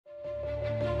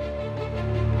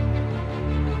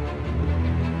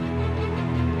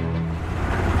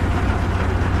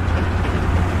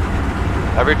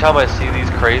Every time I see these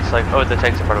crates, like, oh, the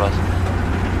tank's in front of us.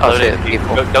 Oh shit,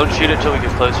 people. Don't shoot it till we get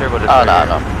closer, but it's oh,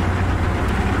 no.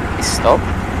 He stopped?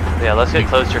 Yeah, let's get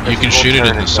closer. You can shoot it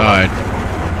in the side.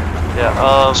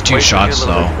 Yeah, it's 2 shots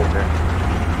though.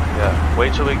 Yeah,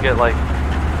 wait till we get like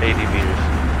 80 meters.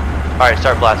 Alright,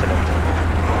 start blasting it.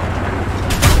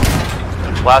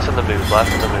 Blasting the move,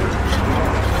 blasting the move.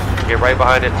 Get right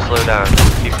behind it and slow down.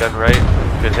 Keep gun right.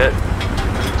 Good hit.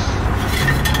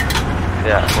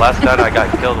 Yeah, last gun I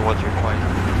got killed once or twice.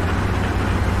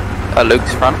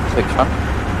 Luke's front. Luke's front.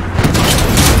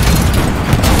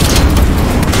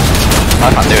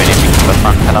 I can't do anything from the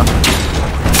front, can I?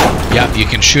 Yeah, you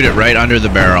can shoot it right under the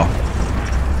barrel.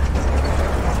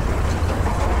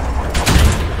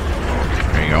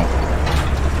 There you go.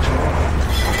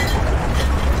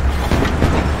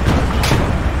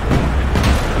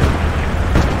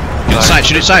 Inside,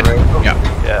 shoot inside. Yeah.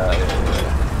 Yeah.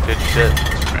 Good shit.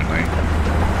 It's friendly.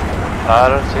 I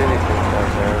don't see anything down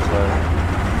there, but...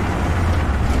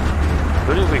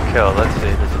 Who did we kill? Let's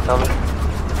see. Does it tell me?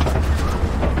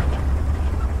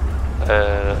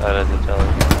 That doesn't tell me.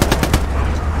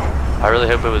 I really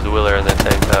hope it was Wheeler in that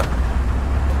tank though.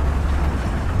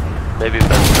 Maybe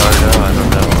Benstardo, I don't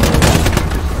know.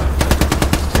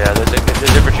 Yeah, there's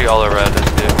infantry all around us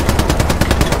too.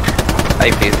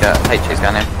 HE's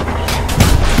gone in.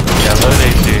 Yeah, load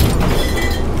AC.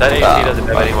 That AC doesn't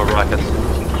have any more rockets.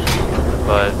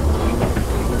 But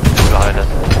behind us.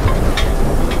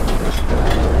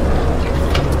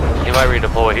 He might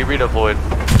redeploy. He redeployed.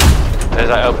 There's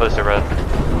that outpost to run.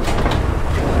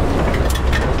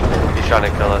 He's trying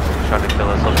to kill us. He's trying to kill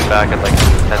us. He'll be back in like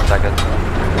 10 seconds.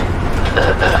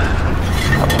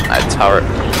 That turret.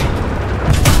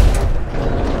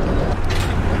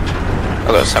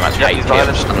 I've got so much hate he's behind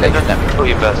us. Oh,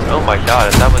 you best. Oh my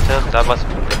god, if that was him, that must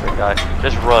have been a different guy.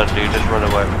 Just run, dude. Just run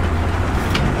away.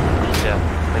 Yeah,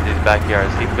 in these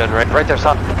backyards. Keep gun right there,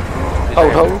 stop.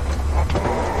 Oh.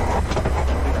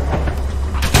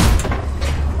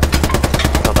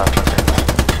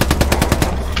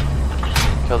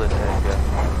 Kill this tank, yeah.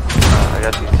 I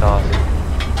got these sauce.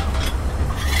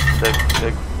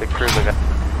 The crewman got.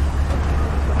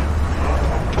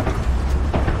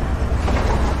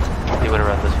 He went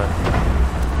around this way.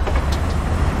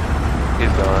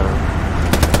 He's gone.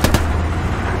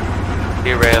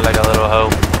 He ran like a little hoe.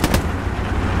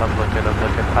 I'm looking.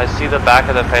 I see the back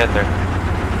of the Panther.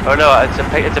 Oh no, it's a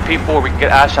P4. We can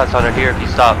get ass shots on it here if you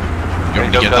stop.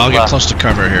 I'll get close to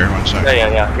cover here. 1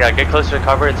 second. Yeah. Get closer to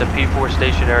cover. It's a P4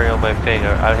 stationary on my ping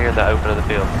out here in the open of the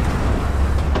field.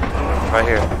 Right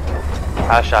here.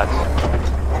 Ass shots.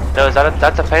 No,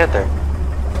 that's a Panther.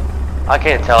 I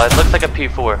can't tell. It looks like a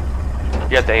P4.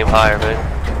 You have to aim higher, man.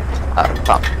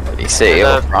 Can't really see.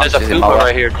 There's a Puma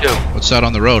right here too. What's that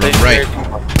on the road? On the right.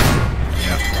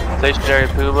 Yeah. Stationary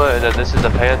Puma, and then this is a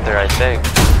Panther, I think.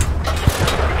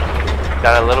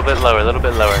 Got a little bit lower.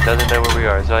 Doesn't know where we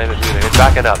are. It's not even moving. It's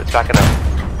backing up.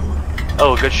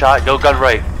 Oh, good shot. Go gun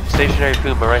right. Stationary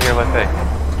Puma right here in my face.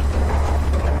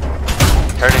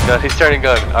 Turning gun. He's turning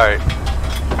gun. Alright.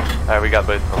 Alright, we got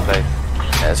both on base.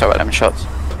 Yeah, it's alright, them shots.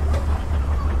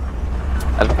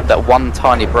 And that one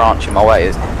tiny branch in my way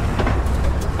is...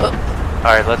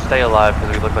 Alright, let's stay alive because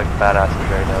we look like badasses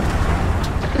right now.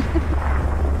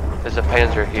 There's a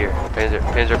Panzer here.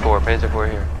 Panzer 4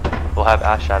 here. We'll have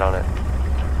ass shot on it.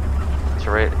 It's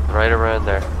right around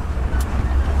there.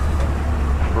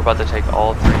 We're about to take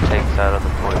all 3 tanks out on the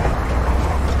point.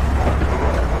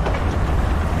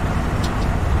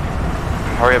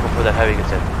 Hurry up before the heavy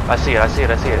gets in. I see it.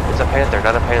 It's a Panther,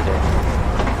 not a Panzer.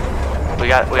 We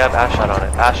have ass shot on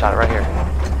it. Ass shot right here.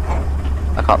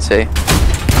 I can't see.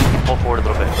 Pull forward a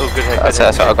little bit. Oh, good hit. That's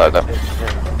what I got.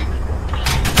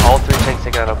 All 3 tanks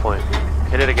taken out on point.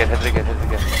 Hit it again.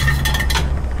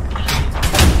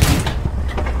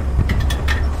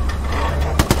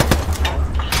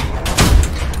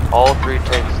 All 3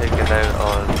 tanks taken out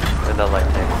on in the light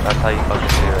tank. That's how you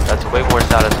fucking do it. That's way more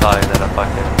satisfying than a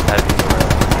fucking heavy or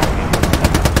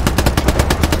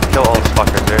kill all these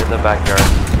fuckers. They're in the backyard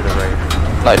to the right.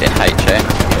 Loading HA.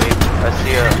 I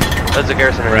see there's a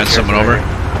garrison. Ran someone over.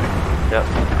 Yep.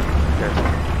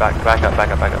 Back up.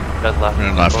 Guns left.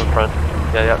 Turn left. Go in front.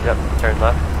 Yep. Turn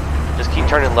left. Just keep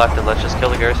turning left and let's just kill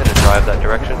the garrison and drive that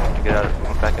direction to get out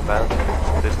back in bounds.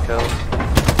 Good kills.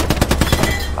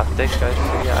 I think I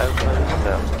see outpost.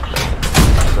 No.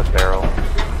 The barrel.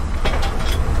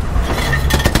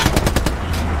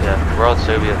 Yeah, we're on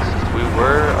Soviets. We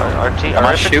were our team. Am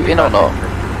I shooting or not?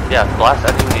 Yeah, blast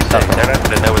anyone you say. They're not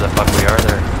gonna know where the fuck we are.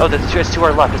 Oh, it's to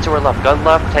our left. Gun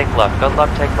left, tank left.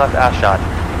 Ass shot.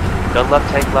 Gun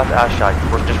left, tank left, ass shot.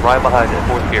 We're just right behind it.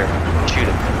 4th gear. Shoot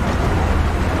him.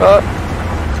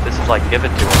 This is like given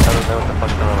to us. I don't know what the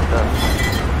fuck's going on with that.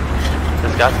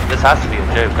 This has to be a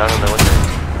joke. I don't know what this.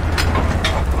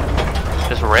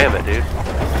 Just ram it, dude.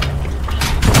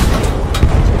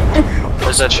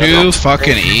 It's too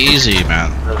fucking easy,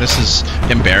 man. This is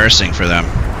embarrassing for them.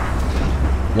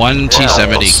 One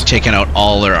T-70 taking out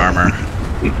all their armor.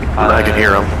 I can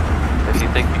hear him. If you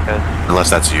think you can. Unless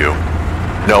that's you.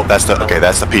 No, that's the okay.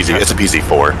 That's the PZ. It's a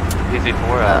PZ4.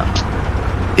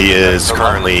 PZ4. He is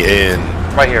currently in.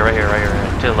 Right here. To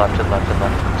the left.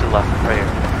 Right here.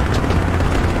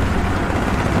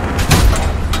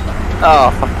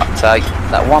 Oh, for fuck's sake.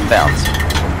 That one bounce.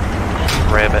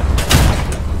 Ram it.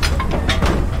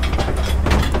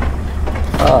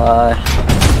 Oh,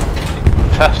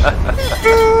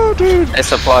 dude. It's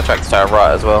supply tracks to our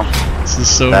right as well. This is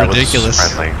so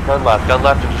ridiculous. Gun left and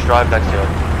just drive next to it.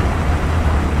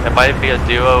 It might be a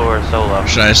duo or a solo.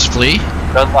 Should I just flee?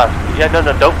 Gun left. Yeah, no,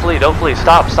 don't flee.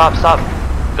 Stop.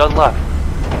 Gun left.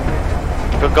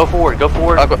 Go forward.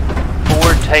 Forward,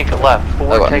 tank left.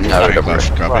 Forward, tank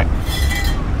left. Copy.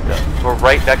 We're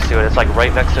right next to it. It's like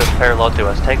right next to us, parallel to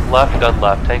us. Tank left, gun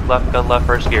left. Tank left, gun left,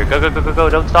 first gear. Go.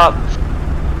 Don't stop.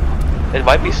 It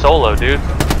might be solo, dude.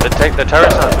 The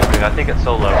turret's not moving. I think it's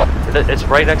solo. It's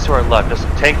right next to our left. Just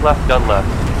tank left, gun left.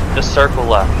 Just circle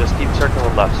left. Just keep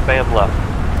circling left. Spam left.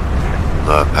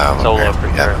 Love how Solo we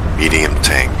have a medium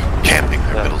tank camping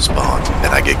their middle spawn,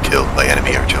 and I get killed by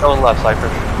enemy artillery. Going left, Cypher.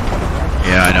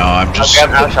 Yeah, I know. I'm just. We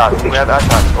have ash shots.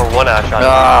 Or one ash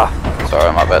shot.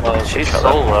 Sorry, my bad. He's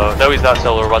solo. No, he's not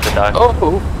solo. We're about to die.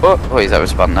 Oh, he's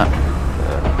overspun now.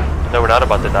 No, we're not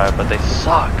about to die, but they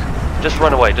suck. Just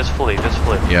run away. Just flee.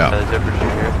 Yeah.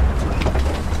 Here.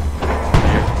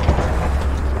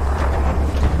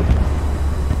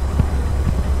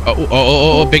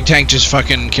 Oh, big tank just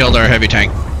fucking killed our heavy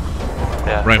tank.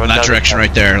 Yeah. Right in that direction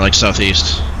right there, like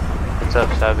southeast. What's up,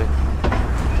 Stabby?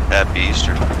 Happy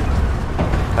Easter.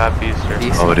 Happy Easter.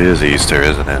 Oh, it is Easter,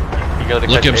 isn't it? You go to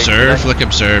Look him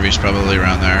serve, he's probably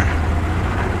around there.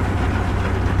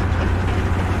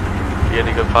 You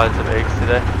gonna go find some eggs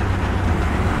today?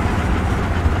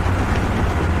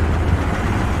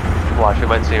 Watch, you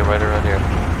might see him right around here.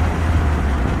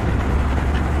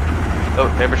 Oh,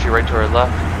 ambush right to our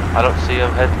left. I don't see him.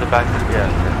 Head to the back.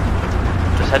 Yeah.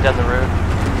 Just head down the road.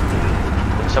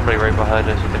 There's somebody right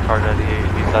behind us with the car 98.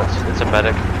 It's a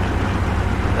medic.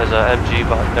 There's a MG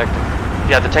behind deck.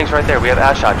 Yeah, the tank's right there. We have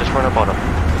ash shot. Just run up on him.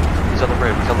 He's on the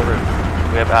roof.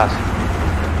 We have ass.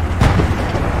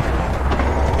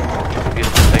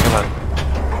 Beautiful. Take him out.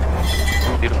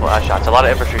 Beautiful ash shots. A lot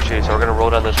of infantry shooting, so we're gonna roll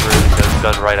down this road and go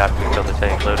gun right after we kill the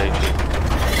tank. Load AG.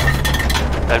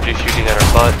 MG shooting at our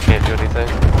butt, can't do anything.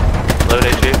 Load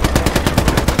AG.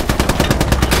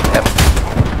 Yep.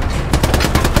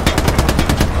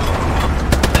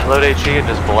 Load AG and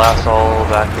just blast all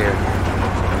back here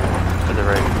to the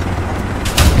right.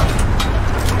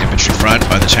 Infantry front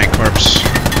by the tank corpse.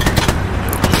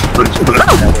 No,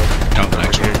 the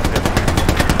next one.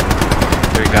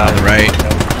 There you go. On the right.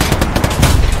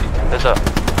 There's a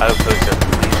outpost at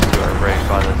least to our right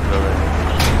by this building.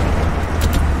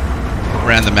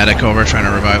 Ran the medic over trying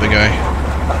to revive the guy.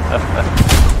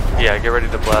 Yeah, get ready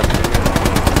to blast it.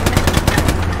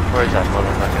 Where's that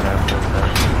motherfucking outpost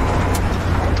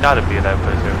at? It's gotta be an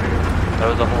outpost over here. That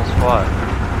was a whole squad.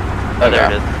 Oh, there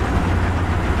it is.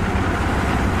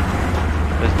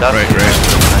 There's nothing right.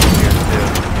 here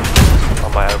too.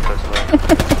 On my outpost left.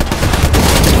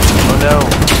 Oh no!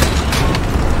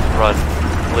 Run.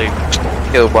 Flee.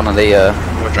 Killed one of the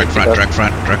Drag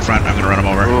front. I'm gonna run him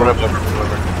over. Run over.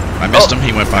 I missed him,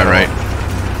 he went by right.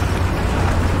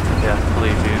 Yeah,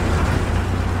 flee, dude.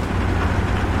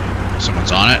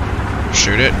 Someone's on it.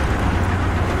 Shoot it.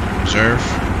 Observe.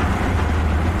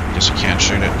 Guess you can't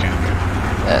shoot it, can you?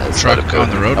 Truck on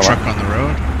the road, truck on the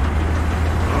road.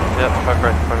 Yep, truck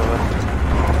right in front of us.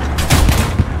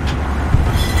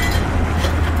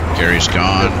 Gary's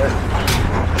gone.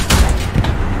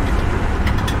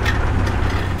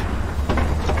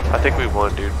 I think we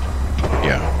won, dude.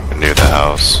 Yeah. Near the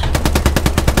house.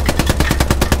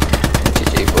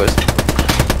 GG, boys.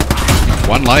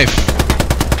 One life.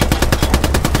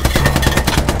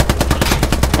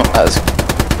 Oh, that was...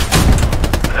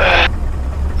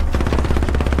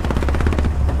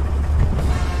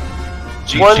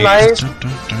 One life.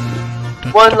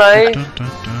 One life.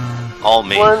 All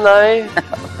me. One life.